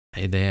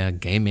Hey there,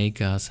 game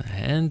makers,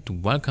 and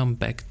welcome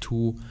back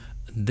to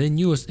the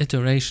newest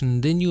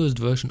iteration, the newest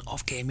version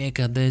of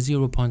GameMaker, the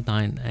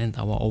 0.9, and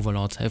our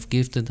overlords have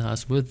gifted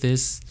us with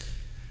this,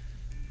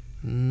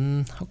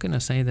 how can I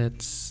say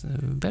that,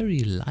 very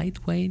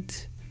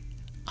lightweight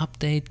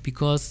update,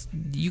 because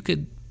you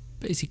could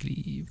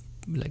basically,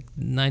 like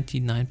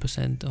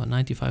 99% or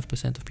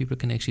 95% of people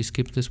can actually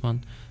skip this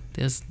one.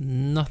 There's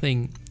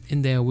nothing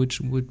in there which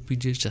would be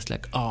just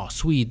like, oh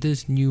sweet,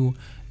 this new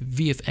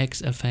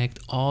VFX effect,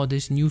 or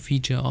this new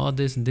feature, or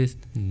this.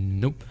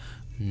 Nope,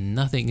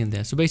 nothing in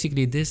there. So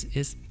basically this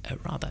is a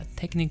rather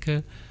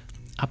technical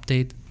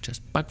update,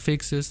 just bug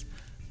fixes,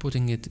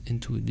 putting it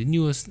into the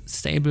newest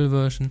stable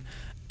version,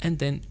 and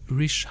then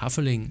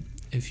reshuffling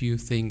a few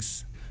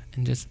things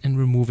and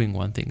removing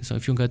one thing. So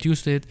if you got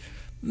used to it,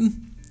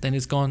 then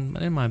it's gone.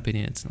 But in my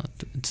opinion,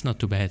 it's not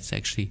too bad. It's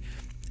actually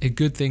a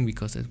good thing,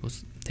 because it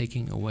was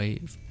taking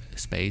away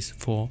space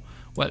for,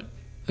 well,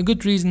 a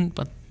good reason,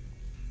 but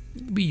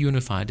we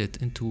unified it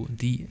into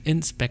the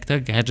inspector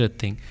gadget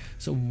thing.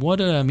 So what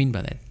do I mean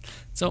by that?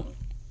 So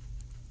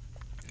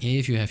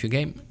if you have your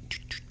game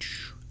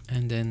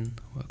and then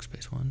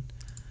workspace 1,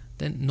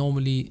 then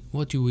normally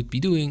what you would be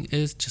doing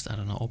is just, I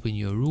don't know, open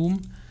your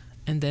room,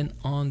 and then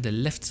on the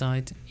left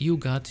side you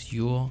got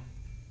your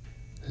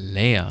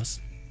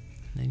layers.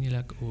 And then you're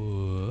like,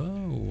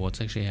 oh,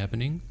 what's actually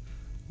happening?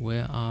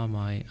 Where are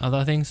my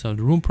other things? So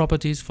the room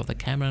properties for the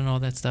camera and all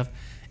that stuff,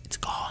 it's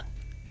gone.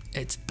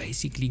 It's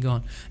basically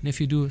gone. And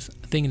if you do a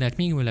thing like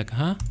me, we're like,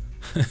 huh?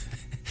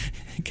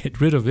 Get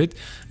rid of it,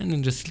 and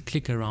then just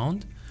click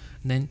around.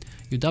 And then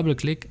you double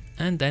click,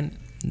 and then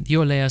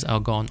your layers are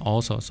gone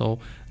also. So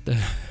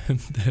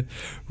the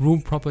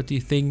room property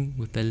thing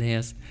with the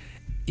layers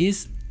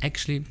is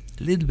actually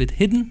a little bit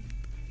hidden,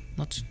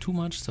 not too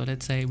much. So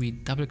let's say we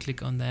double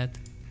click on that.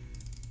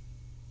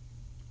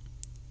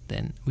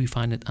 Then we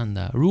find it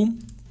under room,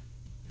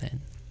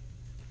 then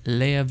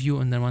layer view,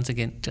 and then once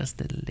again just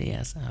the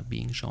layers are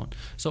being shown.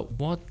 So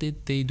what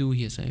did they do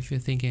here? So if you're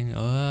thinking,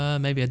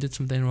 maybe I did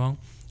something wrong,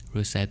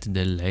 reset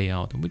the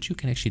layout, which you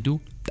can actually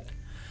do.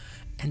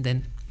 And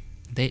then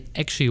they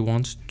actually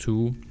want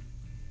to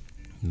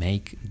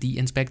make the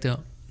inspector,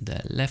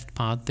 the left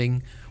part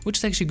thing, which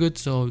is actually good.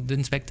 So the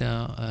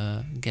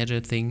inspector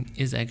gadget thing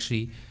is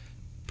actually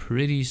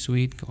pretty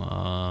sweet. Come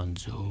on,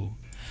 so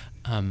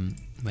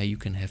where you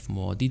can have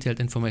more detailed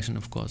information.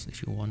 Of course,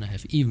 if you want to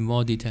have even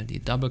more detail, you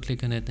double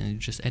click on it and you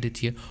just edit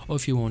here. Or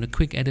if you want a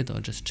quick edit or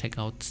just check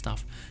out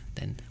stuff,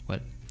 then, well,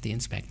 the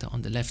inspector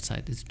on the left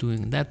side is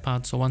doing that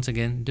part. So once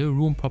again, the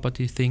room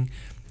property thing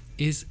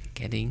is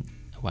getting,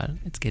 well,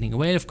 it's getting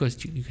away. Of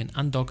course, you can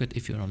undock it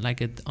if you don't like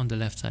it on the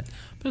left side,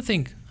 but I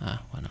think,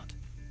 why not?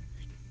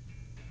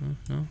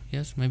 No,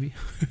 yes, maybe.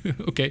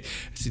 Okay,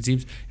 as it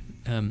seems,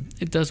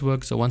 it does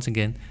work. So once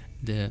again,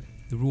 the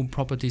room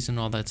properties and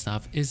all that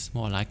stuff is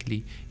more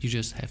likely. You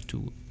just have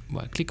to,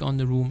 well, click on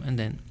the room, and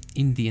then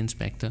in the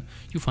inspector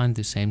you find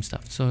the same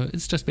stuff. So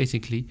it's just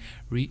basically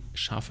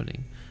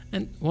reshuffling.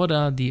 And what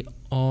are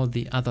all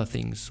the other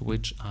things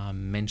which are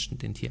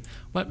mentioned in here?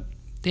 Well,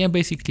 they are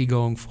basically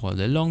going for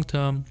the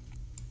long-term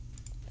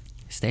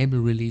stable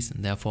release,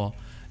 and therefore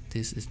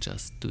this is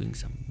just doing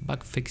some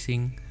bug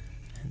fixing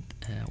and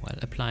well,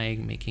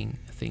 applying, making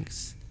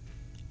things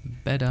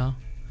better,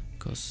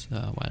 because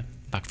well,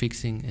 bug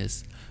fixing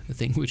is a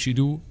thing which you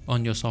do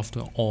on your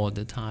software all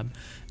the time.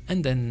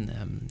 And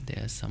then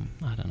there's some,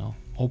 I don't know,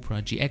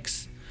 Opera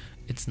GX.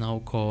 It's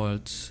now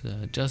called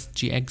just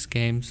GX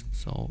games.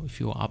 So if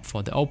you're up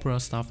for the Opera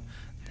stuff,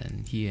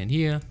 then here and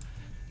here.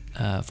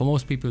 For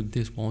most people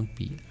this won't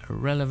be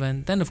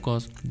relevant. Then of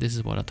course, this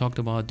is what I talked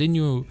about, the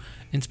new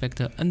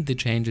inspector and the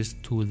changes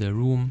to the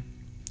room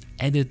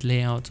edit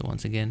layout. So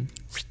once again,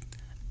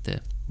 the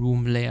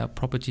room layer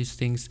properties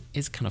things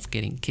is kind of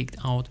getting kicked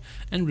out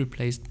and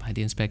replaced by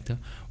the inspector,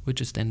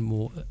 which is then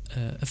more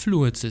a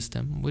fluid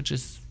system, which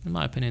is, in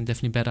my opinion,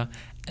 definitely better.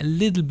 A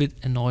little bit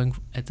annoying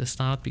at the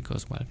start,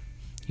 because, well,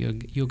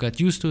 you got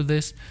used to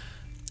this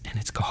and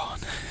it's gone.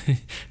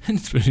 And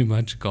it's pretty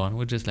much gone,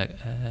 which is like,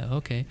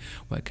 okay,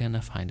 where can I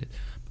find it?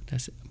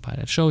 But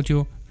I showed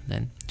you, and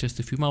then just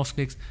a few mouse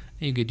clicks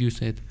and you get used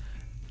to it.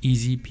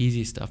 Easy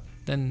peasy stuff.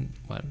 Then,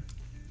 well,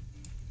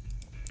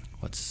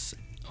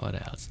 what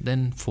else?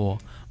 Then for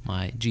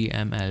my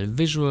GML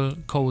visual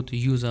code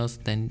users,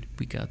 then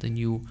we got a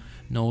new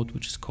node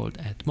which is called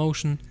add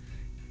motion.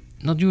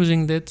 Not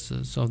using that,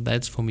 so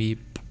that's for me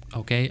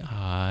okay.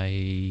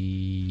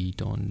 I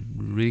don't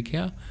really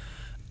care.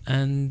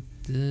 And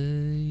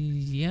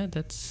yeah,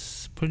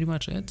 that's pretty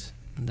much it.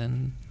 And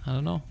then I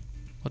don't know,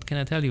 what can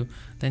I tell you?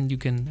 Then you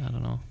can, I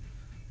don't know,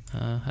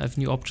 have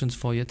new options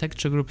for your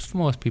texture groups. For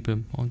most people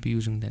won't be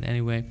using that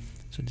anyway.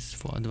 So this is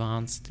for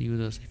advanced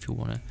users if you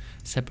want to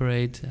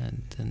separate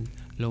and then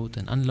load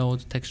and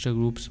unload texture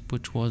groups,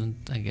 which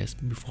wasn't, I guess,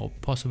 before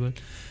possible.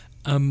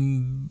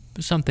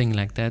 Something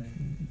like that.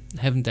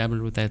 Haven't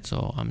dabbled with that,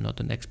 so I'm not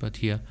an expert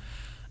here.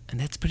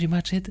 And that's pretty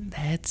much it.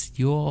 That's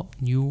your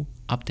new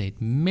update.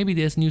 Maybe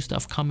there's new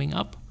stuff coming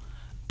up,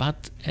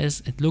 but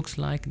as it looks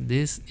like,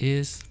 this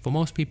is, for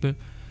most people,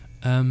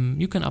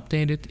 You can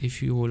update it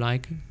if you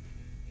like.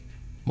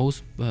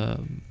 Most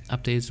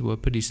updates were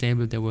pretty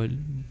stable, they were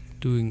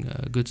doing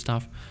good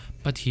stuff,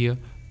 but here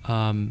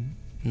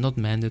not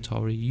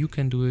mandatory. You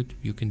can do it,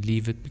 you can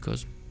leave it,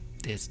 because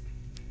there's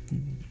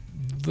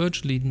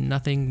virtually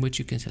nothing which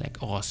you can say like,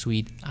 oh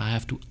sweet, I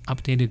have to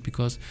update it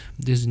because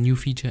this new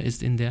feature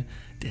is in there.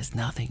 There's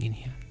nothing in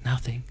here,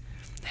 nothing.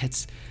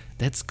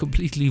 That's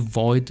completely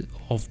void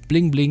of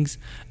bling blings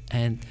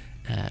and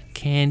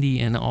candy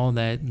and all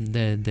that,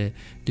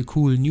 the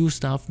cool new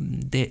stuff.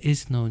 There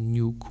is no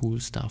new cool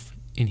stuff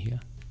in here.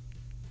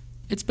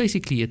 It's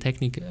basically a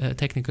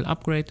technical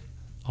upgrade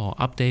or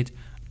update,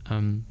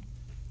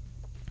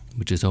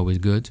 which is always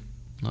good,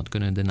 not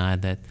gonna deny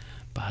that,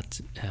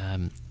 but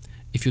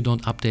if you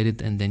don't update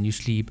it and then you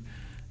sleep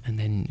and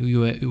then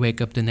you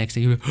wake up the next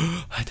day, you're like,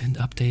 oh, I didn't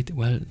update.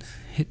 Well,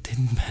 it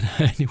didn't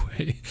matter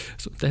anyway.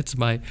 So that's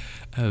my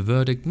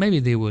verdict. Maybe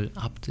they will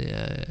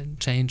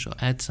change or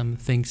add some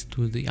things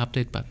to the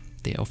update, but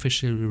they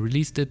officially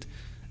released it,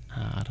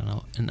 I don't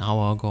know, an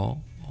hour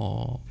ago,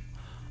 or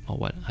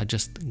well, I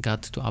just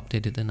got to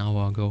update it an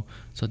hour ago.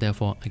 So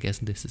therefore, I guess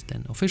this is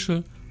then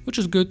official, which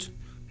is good,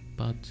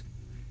 but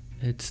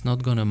it's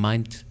not gonna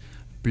mind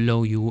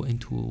blow you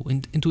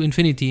into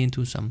infinity,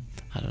 into some,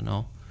 I don't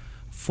know,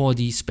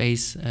 4D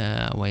space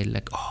where you're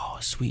like, oh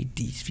sweet,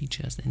 these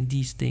features and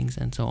these things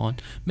and so on.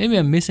 Maybe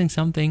I'm missing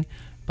something,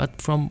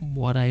 but from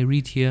what I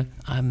read here,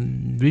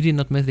 I'm really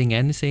not missing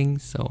anything.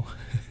 So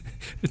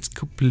it's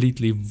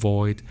completely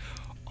void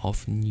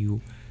of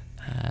new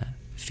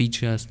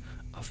features,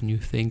 of new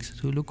things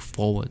to look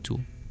forward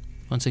to.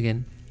 Once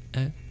again,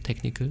 a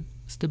technical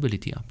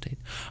stability update.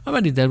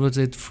 Alrighty, that was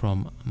it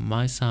from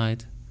my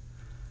side.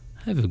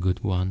 Have a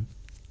good one.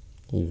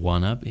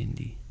 One up,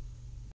 Indie.